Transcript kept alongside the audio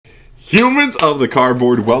Humans of the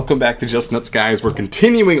cardboard, welcome back to Just Nuts, guys. We're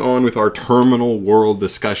continuing on with our terminal world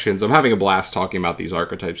discussions. I'm having a blast talking about these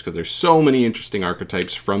archetypes because there's so many interesting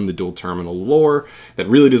archetypes from the dual terminal lore that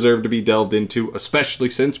really deserve to be delved into, especially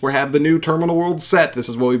since we have the new terminal world set. This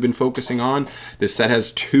is what we've been focusing on. This set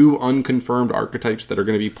has 2 unconfirmed archetypes that are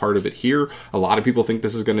going to be part of it here. A lot of people think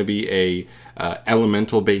this is going to be a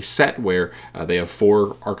elemental based set where they have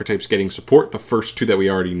 4 archetypes getting support. The first 2 that we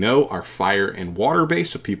already know are fire and water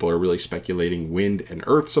based, so people are really speculating wind and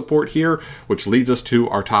earth support here, which leads us to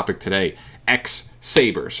our topic today,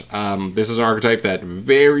 X-SABERS. This is an archetype that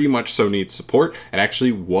very much so needs support. It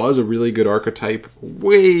actually was a really good archetype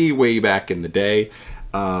way back in the day,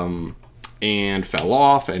 and fell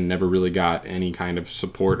off and never really got any kind of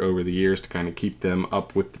support over the years to kind of keep them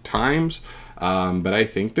up with the times. But I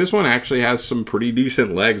think this one actually has some pretty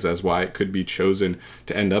decent legs as why it could be chosen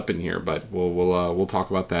to end up in here. But we'll talk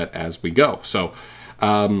about that as we go. So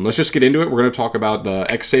let's just get into it. We're going to talk about the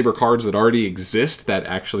X-Saber cards that already exist that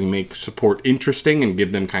actually make support interesting and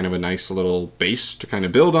give them kind of a nice little base to kind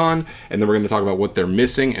of build on. And then we're going to talk about what they're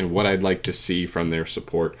missing and what I'd like to see from their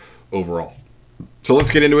support overall. So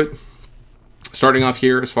let's get into it. Starting off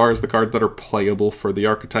here, as far as the cards that are playable for the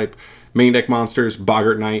archetype, main deck monsters,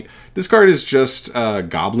 Boggart Knight. This card is just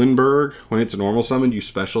Goblinberg. When it's normal summoned, you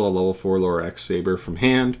special a level 4 lower X-Saber from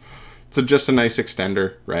hand. It's just a nice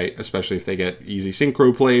extender, right? Especially if they get easy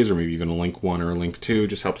synchro plays or maybe even a Link 1 or a Link 2.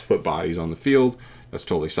 Just helps put bodies on the field. That's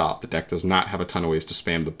totally solid. The deck does not have a ton of ways to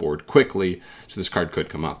spam the board quickly, so this card could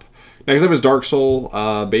come up. Next up is Dark Soul.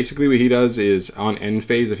 Basically what he does is on end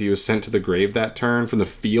phase, if he was sent to the grave that turn, from the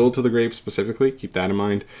field to the grave specifically, keep that in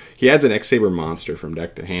mind, he adds an X-Saber monster from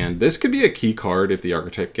deck to hand. This could be a key card if the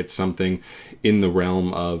archetype gets something in the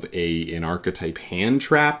realm of an archetype hand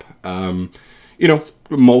trap. You know,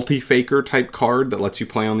 multi-faker type card that lets you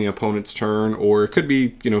play on the opponent's turn, or it could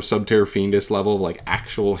be, you know, Subterra Fiendus level, like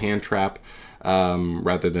actual hand trap,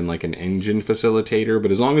 rather than like an engine facilitator. But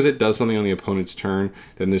as long as it does something on the opponent's turn,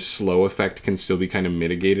 then this slow effect can still be kind of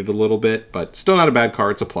mitigated a little bit, but still not a bad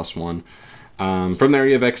card. It's a +1. From there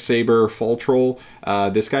you have X-Saber Fall Troll.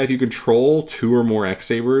 This guy, if you control 2 or more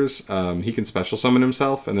X-Sabers, he can special summon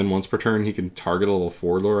himself, and then once per turn he can target a level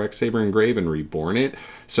 4 lower X-Saber engrave and reborn it.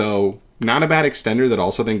 So not a bad extender that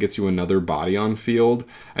also then gets you another body on field.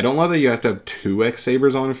 I don't know that you have to have 2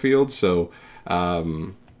 X-Sabers on field, so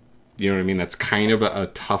you know what I mean? That's kind of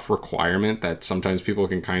a tough requirement that sometimes people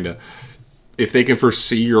can kind of, if they can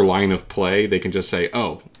foresee your line of play, they can just say,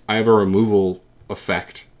 oh, I have a removal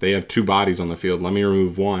effect. They have 2 bodies on the field. Let me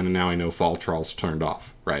remove 1, and now I know Fall Troll's turned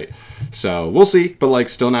off, right? So we'll see, but like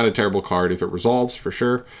still not a terrible card if it resolves for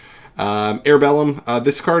sure. Airbellum,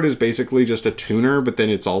 this card is basically just a tuner, but then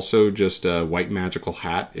it's also just a white magical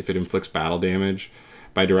hat. If it inflicts battle damage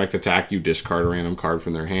by direct attack, you discard a random card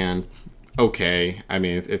from their hand. Okay, I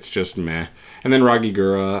mean, it's just meh. And then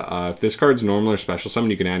Ragigura, if this card's normal or special summon,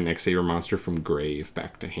 you can add an X-Saber monster from grave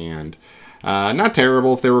back to hand. Not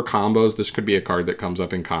terrible. If there were combos, this could be a card that comes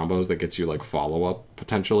up in combos that gets you like follow-up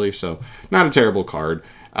potentially, so not a terrible card.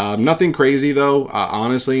 Nothing crazy though.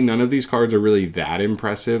 Honestly, none of these cards are really that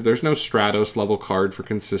impressive. There's no Stratos level card for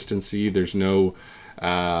consistency. There's no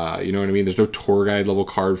you know what I mean? There's no tour guide level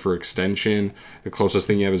card for extension. The closest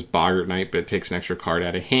thing you have is Boggart Knight, but it takes an extra card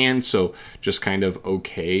out of hand, so just kind of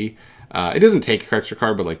okay. It doesn't take an extra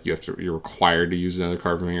card, but like you're required to use another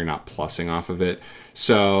card from here, not plussing off of it.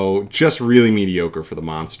 So just really mediocre for the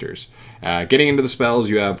monsters. Getting into the spells,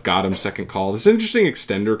 you have Gotham Second Call. This is an interesting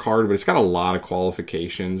extender card, but it's got a lot of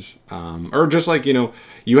qualifications. Or just like, you know,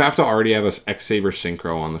 you have to already have an X-Saber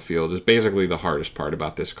Synchro on the field is basically the hardest part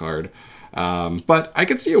about this card. But I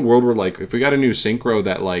could see a world where, like, if we got a new synchro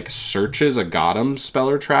that like searches a Gotham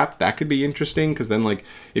speller trap, that could be interesting, because then like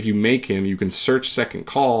if you make him, you can search Second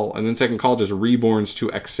Call, and then Second Call just reborns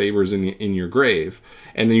 2 X-Sabers in your grave,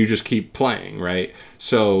 and then you just keep playing, right?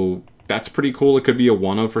 So that's pretty cool. It could be a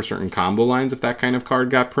one-of for certain combo lines if that kind of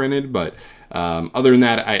card got printed, but other than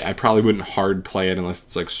that, I probably wouldn't hard play it unless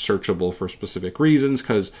it's like searchable for specific reasons,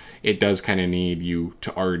 because it does kind of need you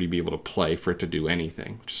to already be able to play for it to do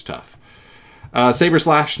anything, which is tough. Saber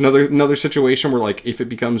Slash, another situation where like if it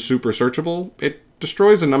becomes super searchable, it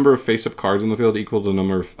destroys a number of face-up cards on the field equal to the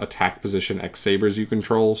number of attack position X-Sabers you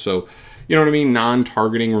control. So, you know what I mean?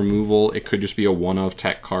 Non-targeting removal. It could just be a one-of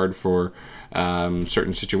tech card for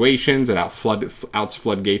certain situations. It outs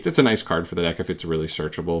floodgates. It's a nice card for the deck if it's really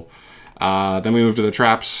searchable. Then we move to the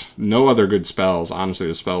traps. No other good spells. Honestly,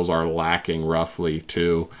 the spells are lacking roughly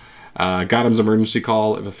too. Gotham's Emergency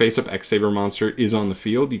Call. If a face-up X-Saber monster is on the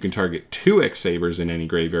field, you can target 2 X-Sabers in any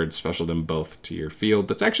graveyard, special them both to your field.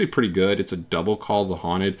 That's actually pretty good. It's a double Call the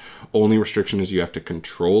Haunted. Only restriction is you have to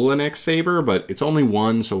control an X-Saber, but it's only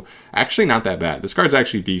 1, so actually not that bad. This card's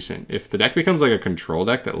actually decent. If the deck becomes like a control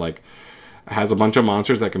deck that like has a bunch of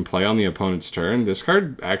monsters that can play on the opponent's turn, this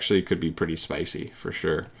card actually could be pretty spicy for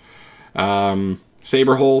sure.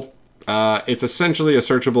 Saber Hole. It's essentially a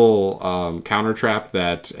searchable counter trap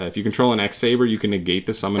that if you control an X-Saber, you can negate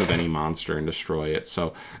the summon of any monster and destroy it.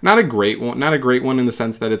 So not a great one, in the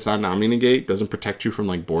sense that it's not an omni-negate, doesn't protect you from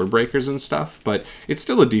like board breakers and stuff, but it's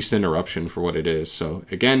still a decent interruption for what it is. So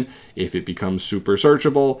again, if it becomes super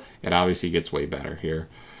searchable, it obviously gets way better here.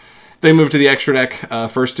 They move to the extra deck.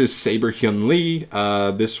 First is Saber Hyun Lee.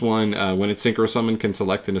 This one, when it's Synchro Summon, can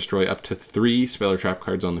select and destroy up to 3 spell or trap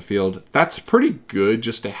cards on the field. That's pretty good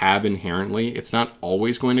just to have inherently. It's not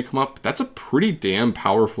always going to come up. That's a pretty damn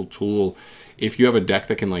powerful tool if you have a deck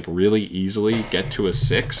that can like really easily get to a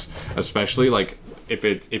 6, especially like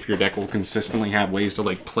if your deck will consistently have ways to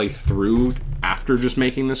like play through after just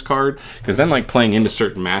making this card, because then like playing into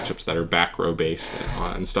certain matchups that are back row based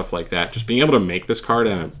and stuff like that, just being able to make this card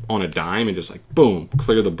on a dime and just like boom,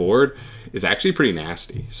 clear the board is actually pretty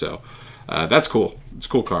nasty. So that's cool. It's a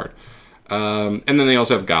cool card. And then they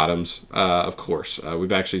also have Gotham's, of course.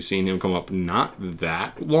 We've actually seen him come up not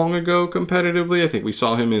that long ago competitively. I think we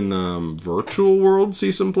saw him in Virtual World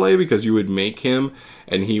see some play, because you would make him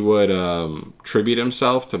and he would tribute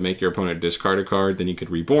himself to make your opponent discard a card. Then you could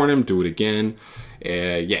reborn him, do it again.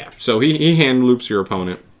 Yeah, so he hand loops your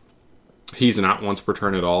opponent. He's not once per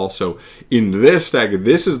turn at all. So in this deck,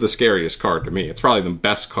 this is the scariest card to me. It's probably the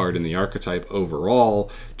best card in the archetype overall,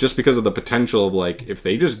 just because of the potential of like, if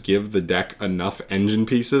they just give the deck enough engine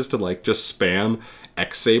pieces to like just spam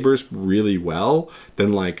X-Sabers really well,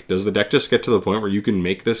 then like, does the deck just get to the point where you can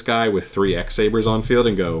make this guy with 3 X-Sabers on field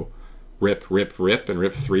and go rip, rip, rip, and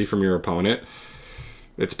rip 3 from your opponent?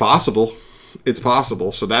 It's possible. It's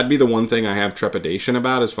possible. So that'd be the one thing I have trepidation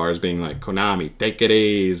about, as far as being like, Konami, take it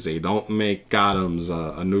easy. Don't make Gotham's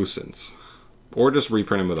a nuisance. Or just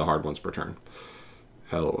reprint him with a hard once per turn.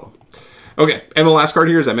 Hello. Okay, and the last card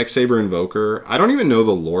here is X-Saber Invoker. I don't even know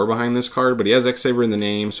the lore behind this card, but he has X-Saber in the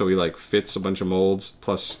name, so he like fits a bunch of molds.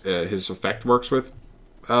 Plus his effect works with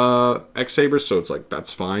X-Sabers, so it's like,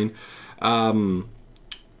 that's fine.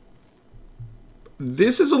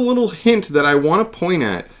 This is a little hint that I want to point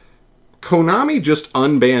at. Konami just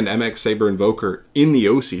unbanned X-Saber Invoker in the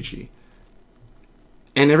OCG.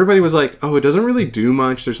 And everybody was like, oh, it doesn't really do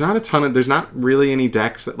much. There's not really any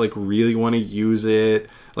decks that like really want to use it.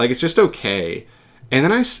 Like, it's just okay. And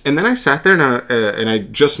then I sat there and I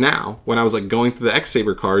just now, when I was like going through the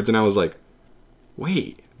X-Saber cards, and I was like,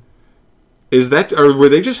 wait, were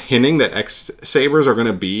they just hinting that X-Sabers are going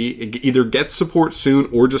to be either get support soon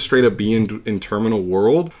or just straight up be in Terminal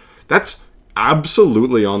World? That's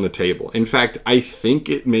absolutely on the table. In fact, I think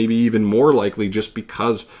it may be even more likely, just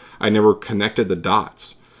because I never connected the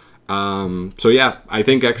dots. So yeah, I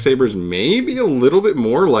think X-Sabers may be a little bit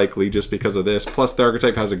more likely just because of this. Plus the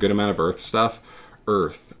archetype has a good amount of Earth stuff.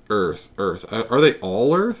 Earth. Are they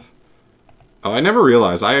all Earth? Oh, I never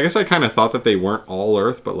realized. I guess I kind of thought that they weren't all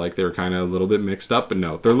Earth, but like they were kind of a little bit mixed up. But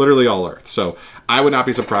no, they're literally all Earth. So I would not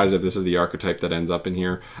be surprised if this is the archetype that ends up in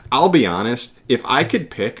here. I'll be honest, if I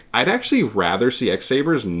could pick, I'd actually rather see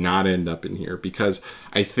X-Sabers not end up in here, because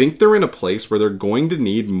I think they're in a place where they're going to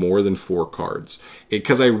need more than 4 cards.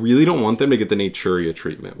 Because I really don't want them to get the Naturia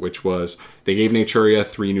treatment, which was they gave Naturia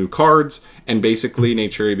 3 new cards, and basically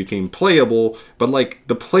Naturia became playable, but like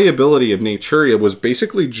the playability of Naturia was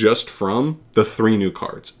basically just from the 3 new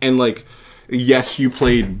cards. And like, yes, you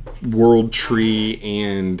played World Tree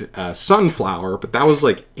and Sunflower, but that was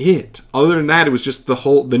like it. Other than that, it was just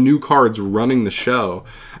the new cards running the show.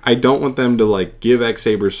 I don't want them to like give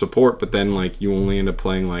X-Sabers support, but then like you only end up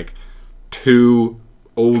playing like 2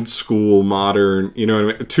 old school modern, you know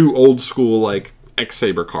what I mean? 2 old school like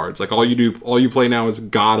X-Saber cards. Like all you play now is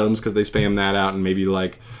Gotham's, because they spam that out, and maybe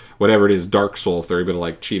like whatever it is, Dark Soul, if they're able to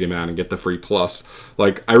like cheat him out and get the free plus.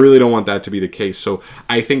 Like, I really don't want that to be the case. So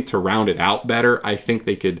I think to round it out better, I think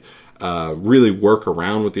they could really work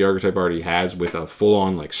around what the archetype already has with a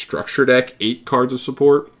full-on like structure deck, 8 cards of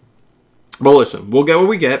support. But listen, we'll get what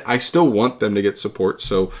we get. I still want them to get support,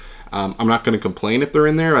 so I'm not going to complain if they're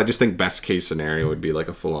in there. I just think best case scenario would be like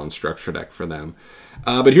a full-on structure deck for them.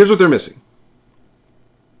 But here's what they're missing.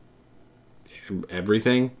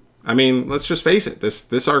 Everything. I mean, let's just face it.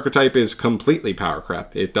 This archetype is completely power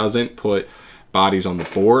crap. It doesn't put bodies on the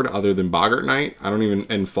board other than Boggart Knight. I don't even,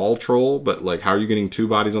 and Fall Troll, but like, how are you getting 2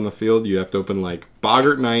 bodies on the field? You have to open like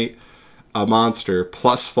Boggart Knight, a monster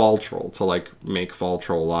plus Fall Troll to like make Fall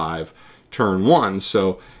Troll live turn 1.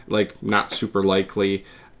 So like not super likely.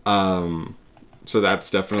 So that's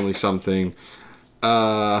definitely something.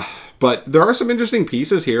 But there are some interesting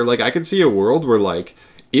pieces here. Like I could see a world where like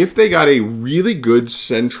if they got a really good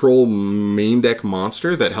central main deck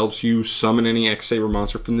monster that helps you summon any X-Saber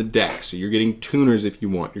monster from the deck, so you're getting tuners if you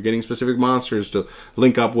want, you're getting specific monsters to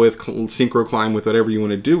link up with, synchro climb with, whatever you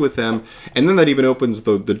want to do with them, and then that even opens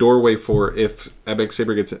the doorway for if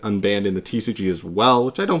X-Saber gets unbanned in the TCG as well,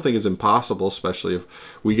 which I don't think is impossible, especially if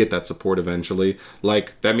we get that support eventually.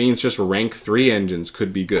 Like, that means just rank 3 engines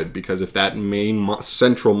could be good, because if that main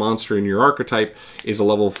central monster in your archetype is a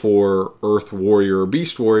level 4 Earth Warrior or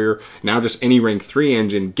Beast Warrior, now just any rank 3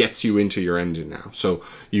 engine gets you into your engine now. So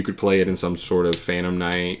you could play it in some sort of Phantom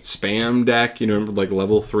Knight spam deck, you know, like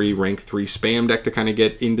level 3, rank 3 spam deck to kind of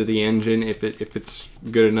get into the engine if it's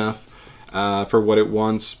good enough for what it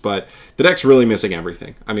wants. But the deck's really missing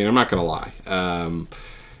everything. I mean, I'm not going to lie.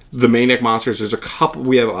 The main deck monsters, there's a couple,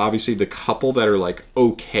 we have obviously the couple that are like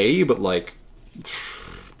okay, but like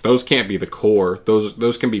those can't be the core.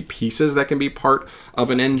 Those can be pieces that can be part of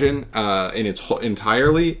an engine in its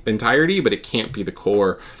entirety, but it can't be the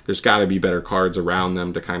core. There's got to be better cards around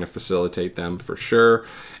them to kind of facilitate them for sure.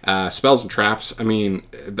 Spells and traps, I mean,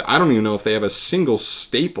 I don't even know if they have a single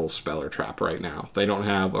staple spell or trap right now. They don't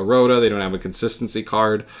have a Rhoda, they don't have a consistency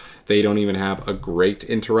card, they don't even have a great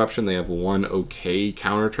interruption. They have one okay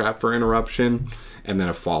counter trap for interruption, and then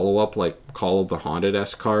a follow-up like Call of the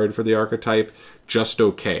Haunted-esque card for the archetype. Just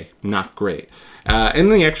okay, not great.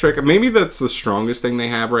 And the extra deck, maybe that's the strongest thing they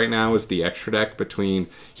have right now, is the extra deck between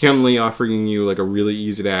Hyunli offering you like a really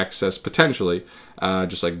easy to access, potentially,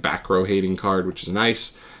 just like back row hating card, which is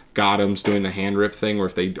nice. Gotham's doing the hand rip thing, where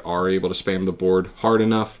if they are able to spam the board hard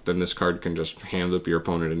enough, then this card can just hand whip your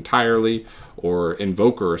opponent entirely, or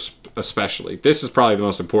Invoker especially. This is probably the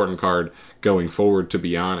most important card going forward, to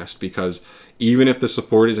be honest, because even if the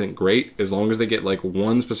support isn't great, as long as they get like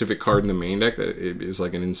one specific card in the main deck that is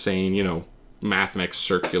like an insane, you know, Mathmech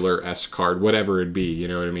Circular-esque card, whatever it be, you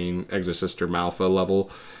know what I mean, Exorcist or Malfa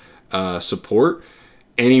level support,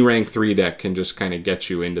 any rank 3 deck can just kind of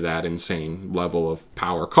get you into that insane level of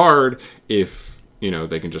power card if, you know,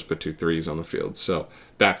 they can just put 2 3s on the field. So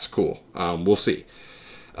that's cool. We'll see.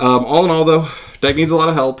 All in all, though, deck needs a lot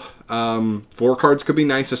of help. 4 cards could be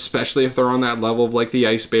nice, especially if they're on that level of like the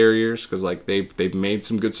ice barriers, because like they've made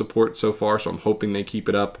some good support so far, so I'm hoping they keep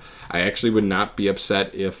it up. I actually would not be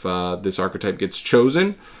upset if this archetype gets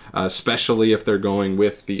chosen, especially if they're going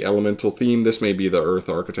with the elemental theme. This may be the Earth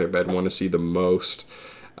archetype I'd want to see the most.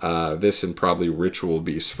 This and probably Ritual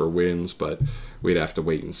Beast for wins, but we'd have to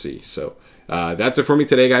wait and see. So that's it for me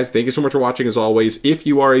today, guys. Thank you so much for watching, as always. If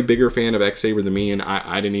you are a bigger fan of X-Saber than me, and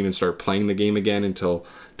I didn't even start playing the game again until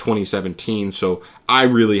 2017, so I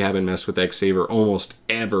really haven't messed with X-Saber almost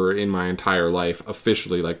ever in my entire life,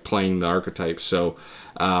 officially, like playing the archetype. So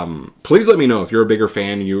please let me know if you're a bigger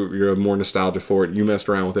fan, you have more nostalgia for it, you messed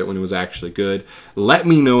around with it when it was actually good. Let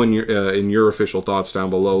me know in your official thoughts down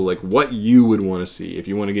below, like what you would want to see. If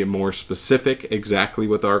you want to get more specific, exactly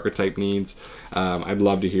what the archetype needs, I'd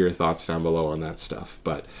love to hear your thoughts down below on that stuff.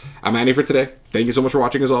 But I'm Andy for today. Thank you so much for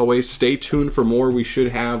watching, as always. Stay tuned for more. We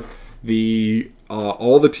should have the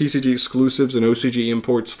all the TCG exclusives and OCG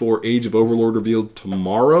imports for Age of Overlord revealed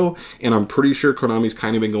tomorrow, and I'm pretty sure Konami's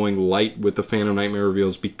kind of been going light with the Phantom Nightmare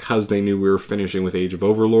reveals because they knew we were finishing with Age of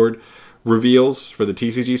Overlord reveals for the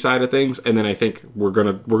TCG side of things, and then I think we're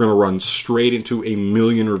gonna run straight into a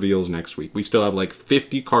million reveals next week. We still have like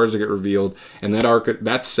 50 cards to get revealed, and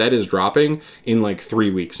that set is dropping in like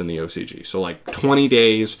 3 weeks in the OCG. So like 20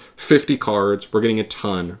 days, 50 cards. We're getting a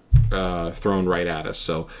ton thrown right at us.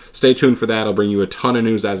 So stay tuned for that. I'll bring you a ton of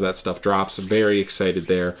news as that stuff drops. Very excited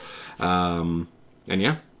there. And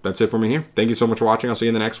yeah, that's it for me here. Thank you so much for watching. I'll see you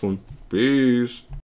in the next one. Peace.